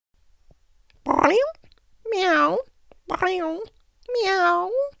Meow.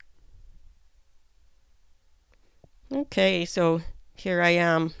 Meow. Okay, so here I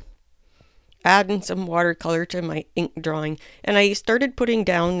am adding some watercolor to my ink drawing, and I started putting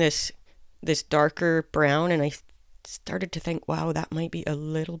down this darker brown, and I started to think, wow, that might be a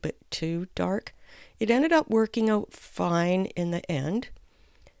little bit too dark. It ended up working out fine in the end,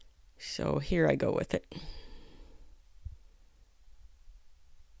 so here I go with it.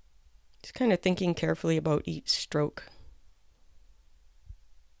 Just kind of thinking carefully about each stroke,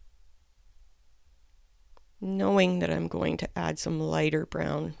 knowing that I'm going to add some lighter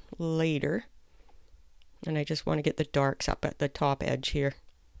brown later, and I just want to get the darks up at the top edge here.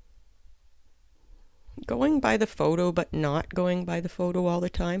 Going by the photo, but not going by the photo all the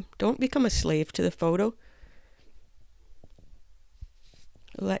time. Don't become a slave to the photo.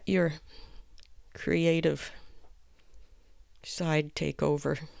 Let your creative side take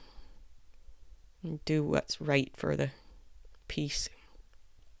over and do what's right for the piece.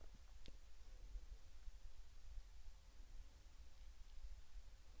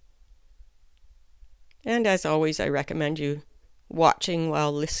 And as always, I recommend you watching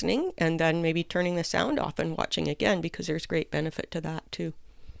while listening, and then maybe turning the sound off and watching again, because there's great benefit to that too.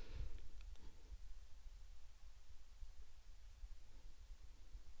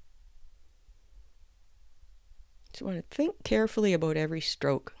 Just want to think carefully about every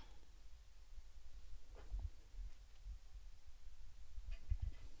stroke.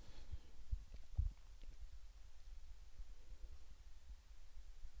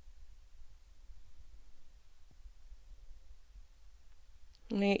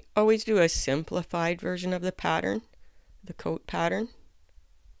 And I always do a simplified version of the pattern, the coat pattern.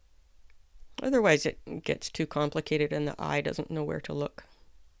 Otherwise it gets too complicated and the eye doesn't know where to look.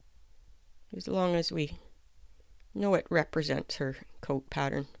 As long as we know it represents her coat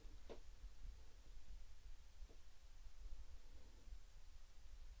pattern.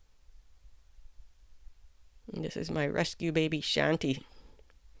 And this is my rescue baby Shanty,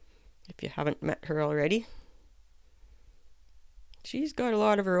 if you haven't met her already. She's got a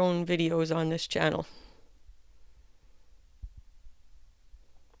lot of her own videos on this channel.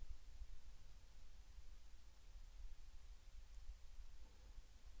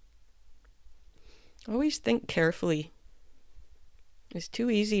 Always think carefully. It's too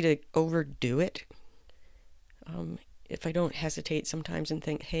easy to overdo it. If I don't hesitate sometimes and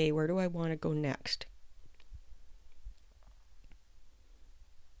think, hey, where do I want to go next?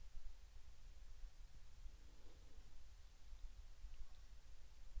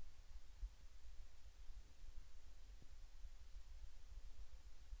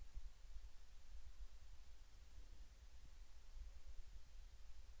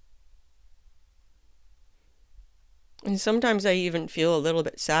 And sometimes I even feel a little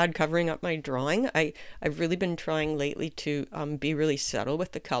bit sad covering up my drawing. I've really been trying lately to be really subtle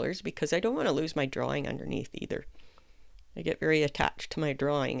with the colors, because I don't want to lose my drawing underneath either. I get very attached to my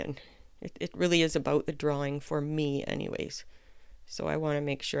drawing, and it really is about the drawing for me anyways. So I want to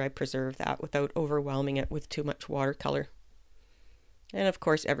make sure I preserve that without overwhelming it with too much watercolor. And of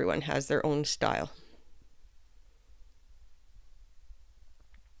course, everyone has their own style.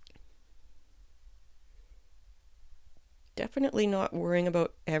 Definitely not worrying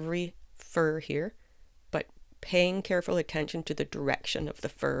about every fur here, but paying careful attention to the direction of the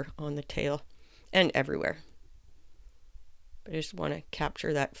fur on the tail and everywhere. I just want to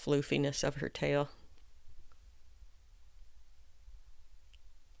capture that floofiness of her tail.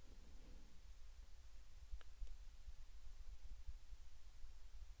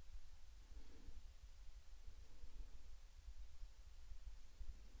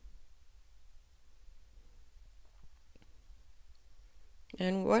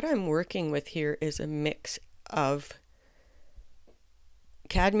 And what I'm working with here is a mix of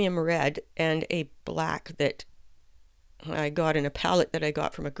cadmium red and a black that I got in a palette that I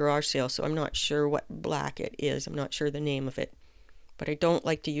got from a garage sale, so I'm not sure what black it is. I'm not sure the name of it, but I don't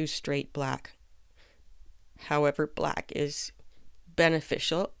like to use straight black. However, black is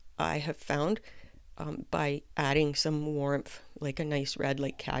beneficial, I have found, by adding some warmth, like a nice red,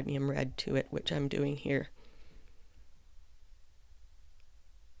 like cadmium red to it, which I'm doing here.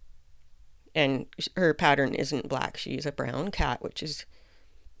 And her pattern isn't black. She's a brown cat, which is,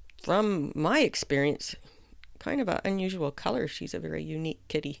 from my experience, kind of an unusual color. She's a very unique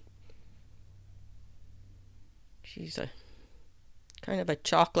kitty. She's a kind of a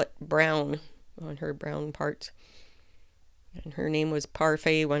chocolate brown on her brown parts. And her name was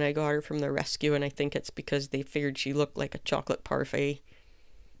Parfait when I got her from the rescue, and I think it's because they figured she looked like a chocolate parfait.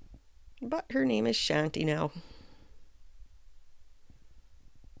 But her name is Shanty now.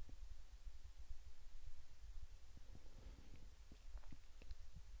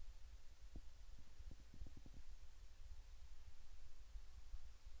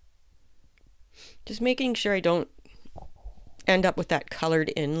 Just making sure I don't end up with that colored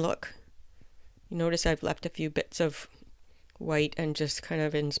in look. You notice I've left a few bits of white and just kind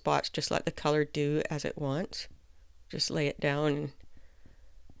of in spots, just let the color do as it wants. Just lay it down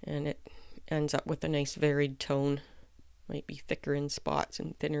and it ends up with a nice varied tone. Might be thicker in spots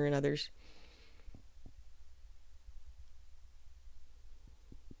and thinner in others.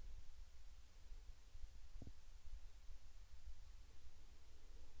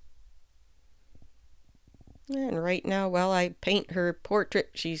 And right now, while I paint her portrait,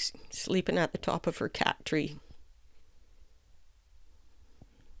 she's sleeping at the top of her cat tree.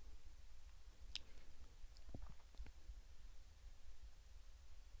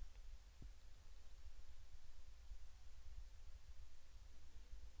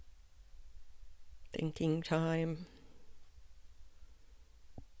 Thinking time.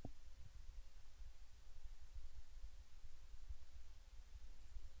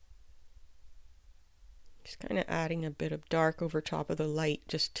 Just kind of adding a bit of dark over top of the light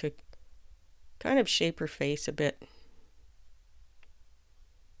just to kind of shape her face a bit.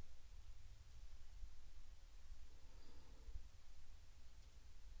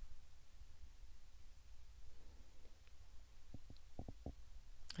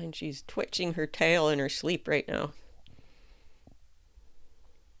 And she's twitching her tail in her sleep right now.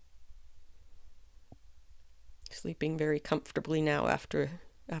 Sleeping very comfortably now after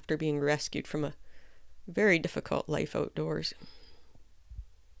being rescued from a very difficult life outdoors.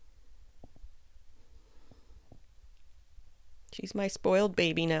 She's my spoiled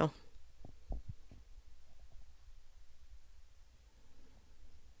baby now.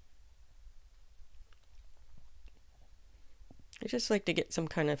 I just like to get some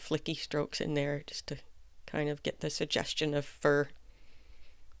kind of flicky strokes in there just to kind of get the suggestion of fur.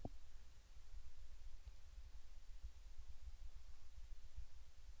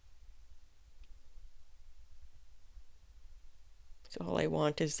 So all I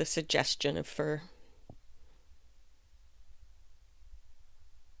want is the suggestion of fur.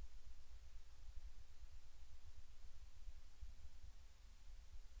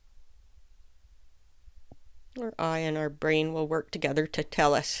 Our eye and our brain will work together to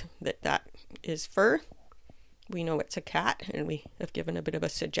tell us that that is fur. We know it's a cat, and we have given a bit of a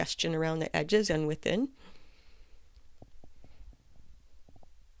suggestion around the edges and within.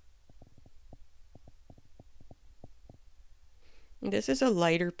 This is a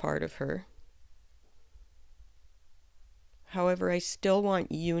lighter part of her. However, I still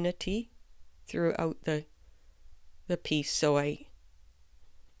want unity throughout the piece, so I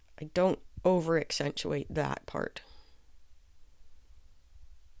don't over accentuate that part.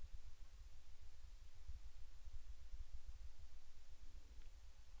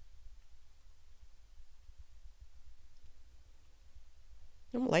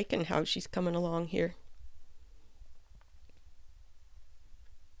 I'm liking how she's coming along here.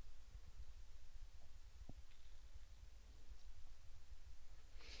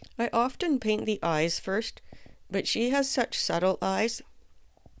 I often paint the eyes first, but she has such subtle eyes.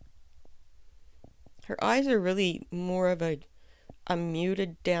 Her eyes are really more of a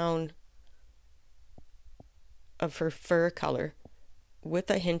muted down of her fur color with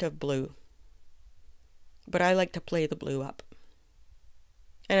a hint of blue. But I like to play the blue up.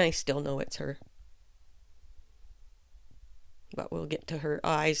 And I still know it's her. But we'll get to her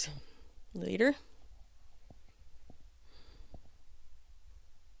eyes later.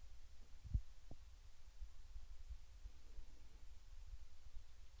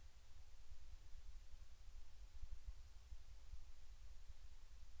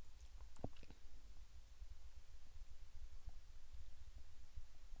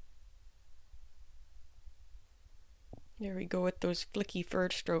 There we go with those flicky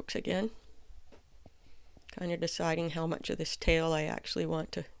fur strokes again. Kind of deciding how much of this tail I actually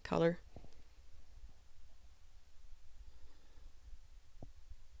want to color.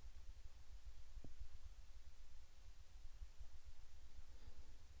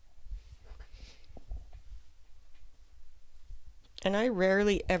 And I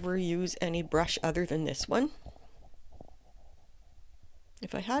rarely ever use any brush other than this one.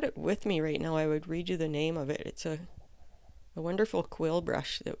 If I had it with me right now, I would read you the name of it. It's a wonderful quill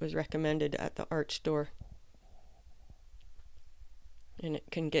brush that was recommended at the art store. And it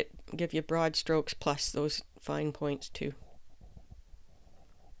can give you broad strokes plus those fine points too.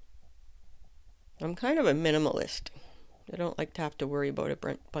 I'm kind of a minimalist. I don't like to have to worry about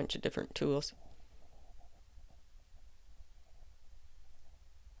a bunch of different tools.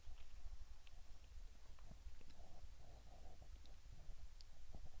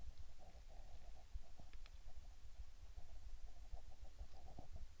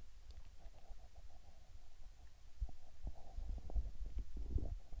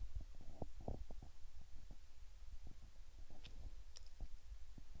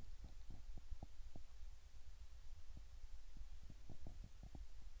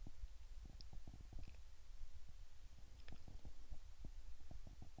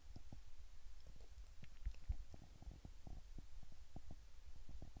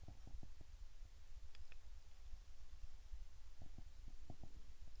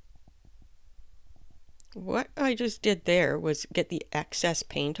 What I just did there was get the excess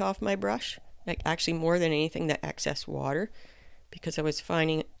paint off my brush, like actually more than anything the excess water, because I was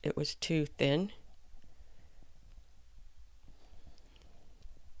finding it was too thin.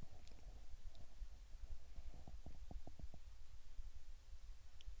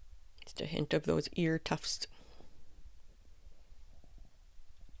 Just a hint of those ear tufts.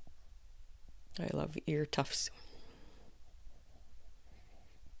 I love ear tufts.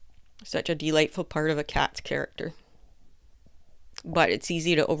 Such a delightful part of a cat's character. But it's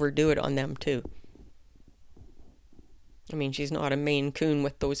easy to overdo it on them too. I mean, she's not a Maine Coon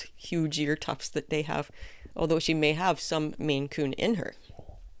with those huge ear tufts that they have, although she may have some Maine Coon in her.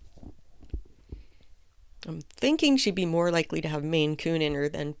 I'm thinking she'd be more likely to have Maine Coon in her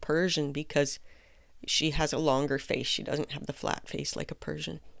than Persian because she has a longer face. She doesn't have the flat face like a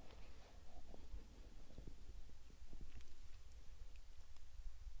Persian.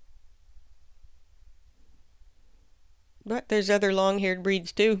 But there's other long-haired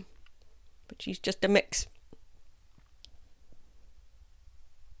breeds too. But she's just a mix.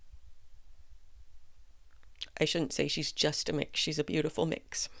 I shouldn't say she's just a mix. She's a beautiful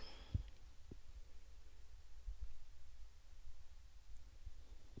mix.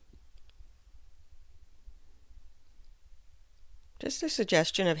 Just a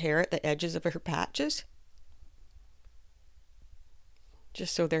suggestion of hair at the edges of her patches.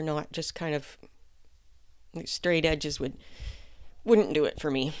 Just so they're not just kind of straight edges wouldn't do it for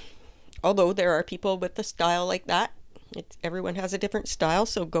me. Although there are people with a style like that. Everyone has a different style,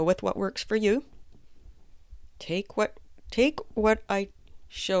 so go with what works for you. Take what I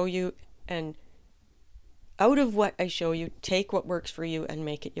show you, and out of what I show you, take what works for you and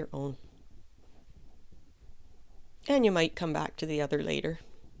make it your own. And you might come back to the other later.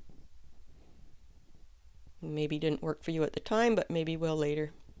 Maybe didn't work for you at the time, but maybe will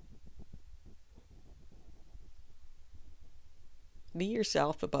later. Be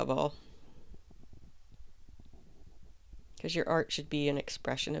yourself above all. Because your art should be an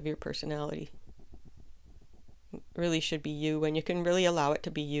expression of your personality. It really should be you. When you can really allow it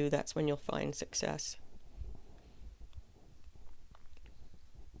to be you, that's when you'll find success.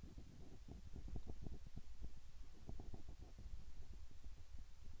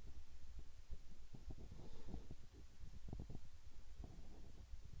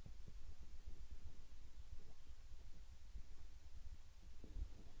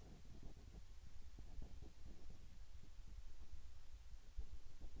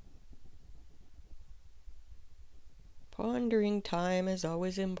 Pondering time is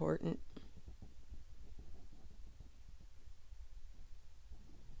always important.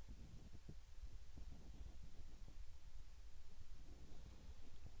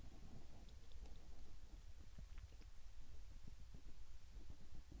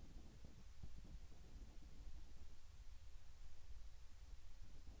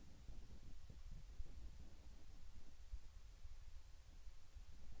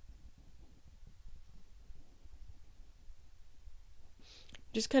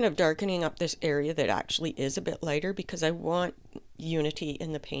 Just kind of darkening up this area that actually is a bit lighter because I want unity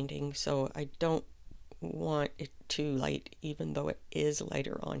in the painting, so I don't want it too light even though it is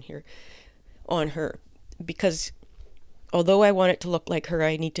lighter on here, on her, because although I want it to look like her,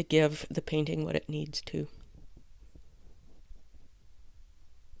 I need to give the painting what it needs to.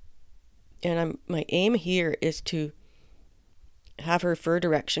 And my aim here is to have her fur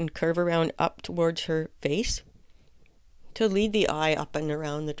direction curve around up towards her face to lead the eye up and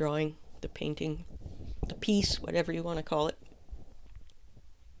around the drawing, the painting, the piece, whatever you want to call it,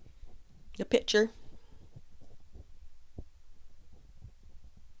 the picture.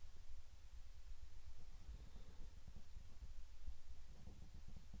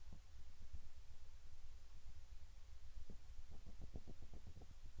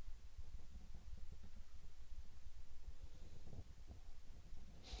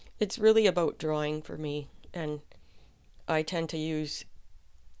 It's really about drawing for me, and I tend to use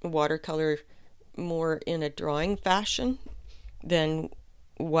watercolor more in a drawing fashion than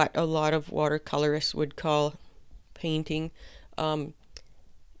what a lot of watercolorists would call painting. And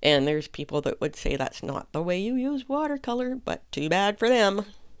there's people that would say that's not the way you use watercolor, but too bad for them.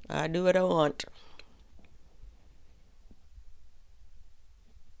 I do what I want.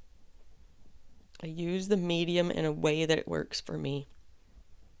 I use the medium in a way that it works for me.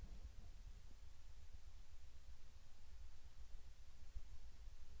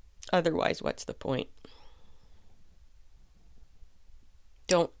 Otherwise, what's the point?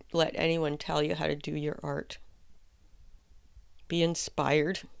 Don't let anyone tell you how to do your art. Be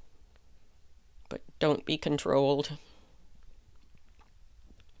inspired, but don't be controlled.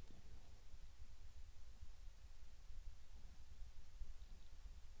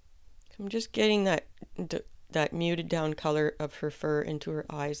 I'm just getting that muted down color of her fur into her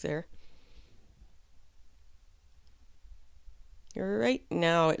eyes there. Right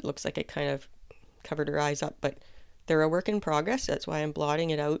now it looks like I kind of covered her eyes up, but they're a work in progress. That's why I'm blotting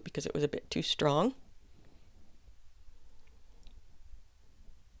it out, because it was a bit too strong.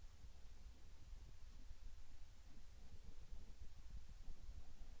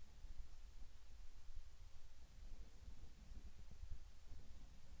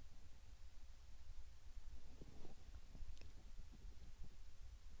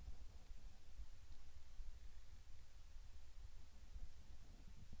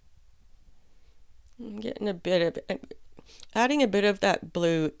 I'm getting adding a bit of that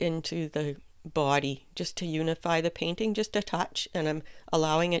blue into the body just to unify the painting just a touch, and I'm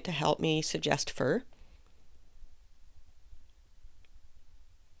allowing it to help me suggest fur.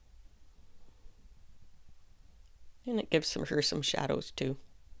 And it gives her some shadows too.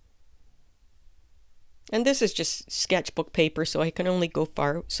 And this is just sketchbook paper, so I can only go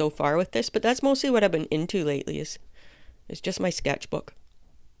so far with this, but that's mostly what I've been into lately is just my sketchbook.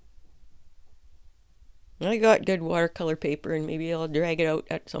 I got good watercolor paper, and maybe I'll drag it out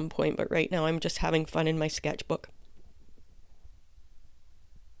at some point, but right now I'm just having fun in my sketchbook.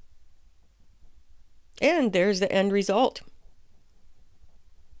 And there's the end result.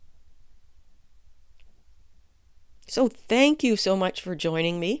 So thank you so much for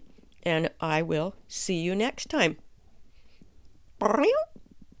joining me, and I will see you next time.